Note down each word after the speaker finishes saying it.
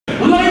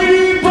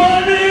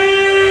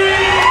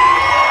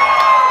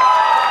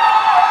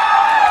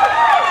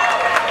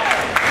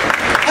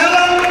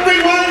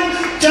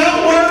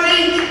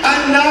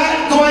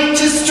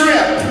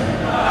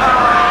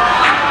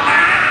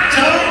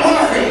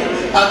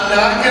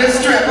not going to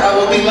strip. I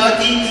will be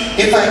lucky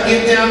if I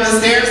get down the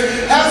stairs.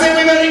 How's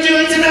everybody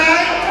doing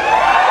tonight?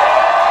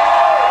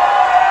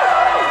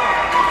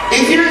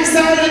 If you're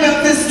excited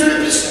about this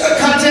strip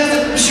contest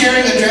of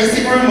sharing a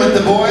dressing room with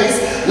the boys,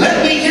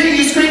 let me hear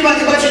you scream like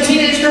a bunch of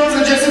teenage girls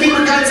in a Justin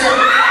Bieber concert.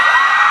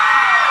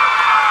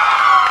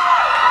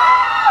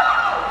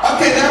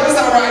 Okay, that was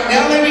alright.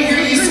 Now let me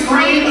hear you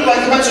scream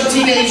like a bunch of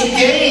teenage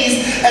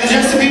gays at a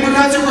Justin Bieber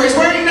concert where he's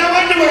wearing no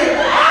underwear.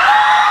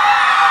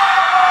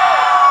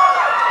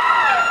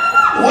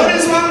 What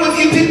is wrong with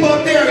you people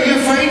up there? Are you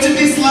afraid to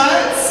be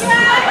sluts?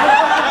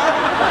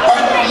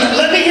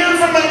 Let me hear it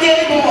from my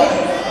gay boy.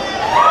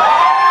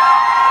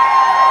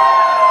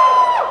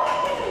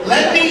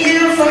 Let me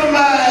hear from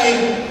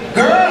my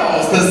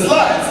girls, the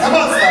sluts. Come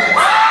on, sluts.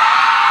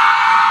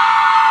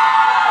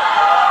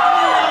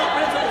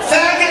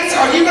 Faggots,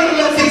 are you gonna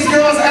let these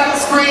girls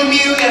out-scream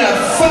you in a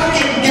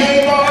fucking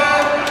gay bar?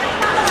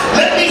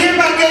 Let me hear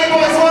my gay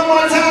boys one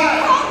more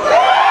time.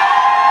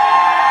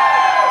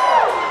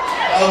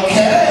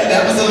 Okay,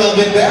 that was a little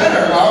bit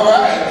better. All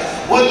right.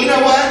 Well, you know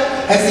what?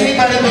 Has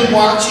anybody been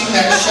watching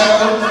that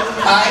show,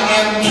 I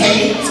Am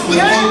Kate, with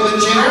Caitlyn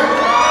Jenner?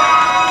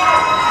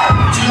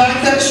 Do you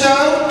like that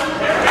show?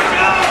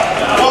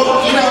 Well,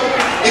 you know,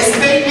 it's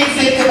made me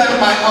think about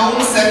my own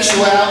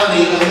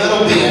sexuality a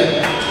little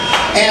bit.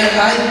 And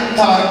I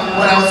thought,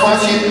 when I was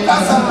watching,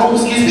 I thought, oh,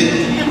 excuse me,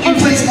 can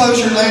you please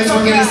close your legs?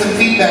 We're getting some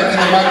feedback in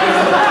the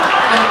microphone.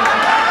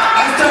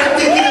 I started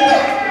thinking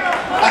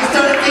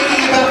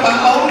about my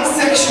own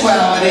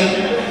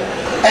sexuality,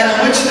 and I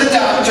went to the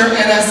doctor,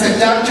 and I said,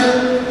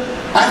 Doctor,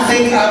 I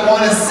think I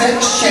want a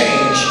sex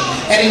change.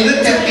 And he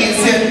looked at me and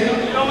said,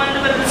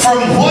 from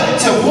what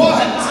to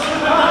what?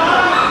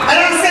 And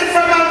I said,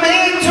 from a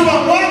man to a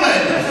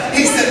woman.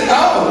 He said,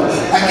 oh,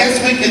 I guess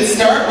we could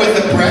start with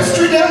a breast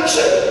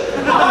reduction?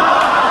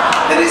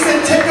 Then he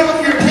said, take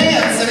off your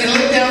pants. And he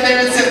looked down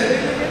there and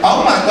said,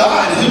 oh my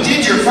God, who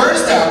did your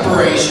first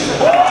operation?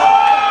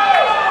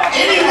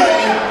 Anyway,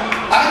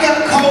 I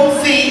got cold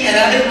feet and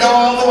I didn't go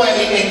all the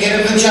way and get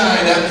a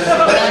vagina,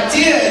 but I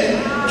did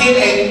get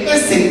a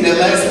pussy. The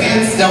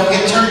lesbians don't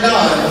get turned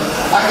on.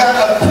 I got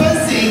a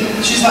pussy.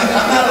 She's like,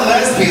 I'm not a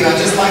lesbian, I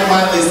just like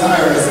Miley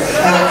Cyrus.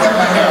 And I cut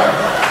my hair off.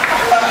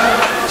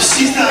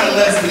 She's not a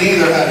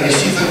lesbian either, honey.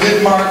 She's a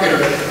good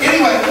marketer.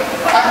 Anyway,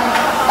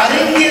 I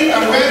didn't get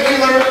a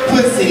regular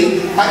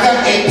pussy. I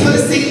got a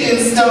pussy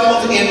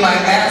installed in my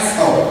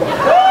asshole.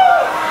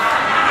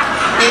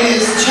 It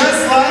is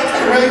just like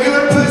a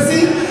regular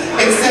pussy,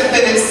 except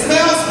that it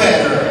smells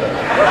better.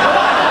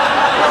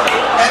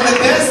 And the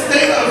best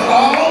thing of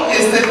all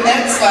is that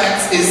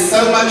X-Lax is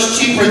so much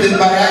cheaper than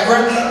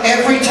Viagra.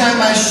 Every time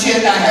I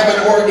shit, I have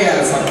an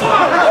orgasm.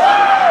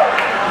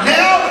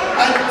 Now,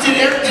 did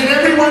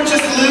everyone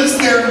just lose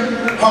their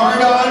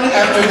hard-on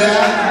after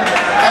that?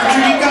 After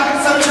you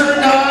got so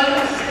turned on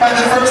by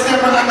the first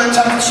number, I'm gonna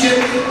talk shit.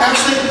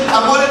 Actually,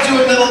 I want to do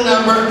a little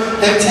number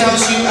that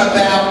tells you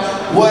about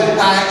what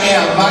I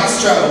am.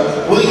 Maestro,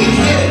 will you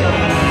hit it?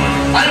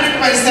 I need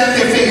everybody to snap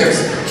their fingers.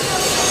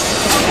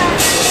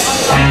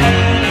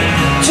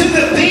 To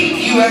the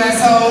beat, you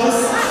assholes.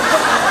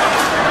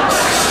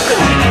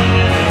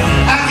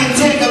 I can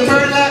take a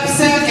burlap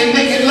sack and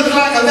make it look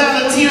like a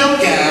Valentino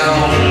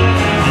gown.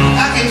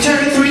 I can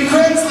turn 3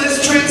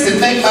 Craigslist tricks and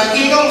make my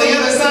gig on the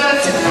other side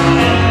of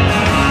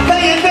town.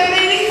 Playing bed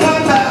eating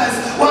Popeyes,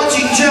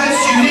 watching Judge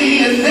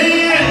Judy, and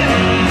then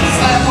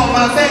slap on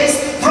my face,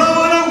 throw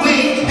on a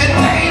wig, and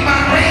pay my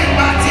rent.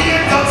 My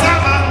tear goes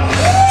out my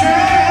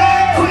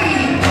drag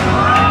queen.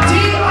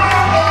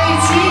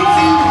 D-R-A-G-Q-U-E-E-N.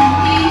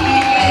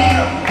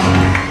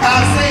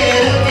 I'll say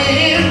it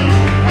again.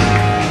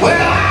 Well,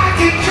 I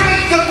can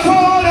drink a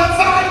quart of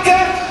vodka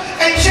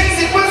and chase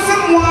it with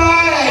some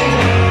wine.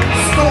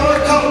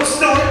 Snort coke,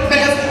 snort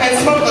meth, and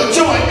smoke a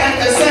joint at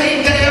the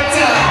same damn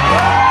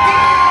time.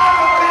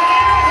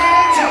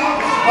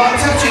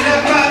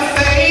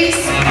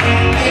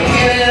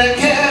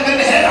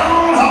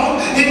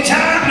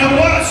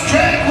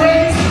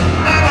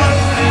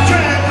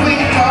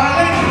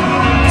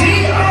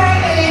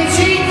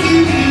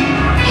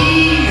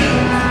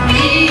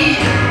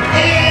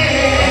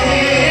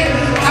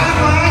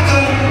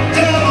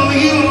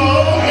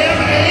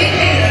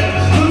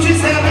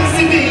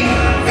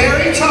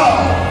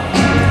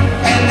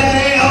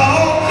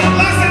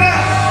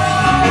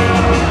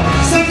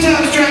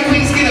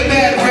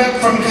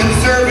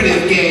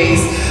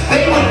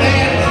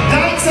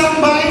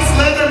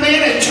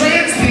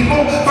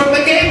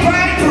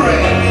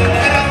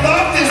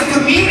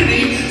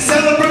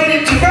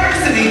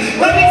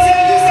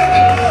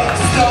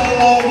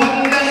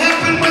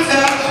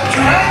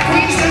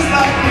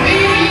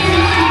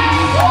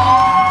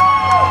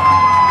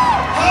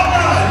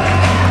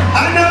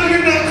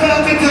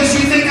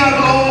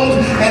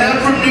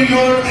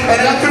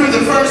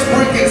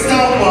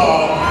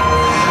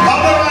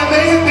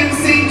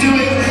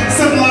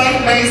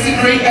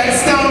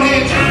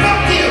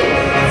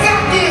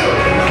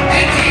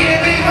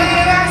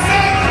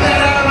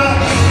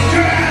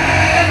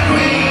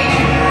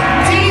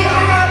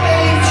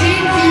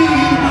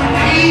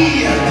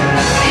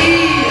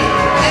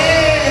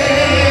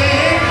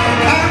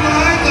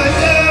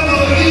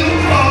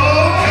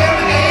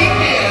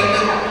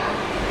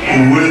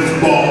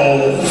 with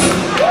balls.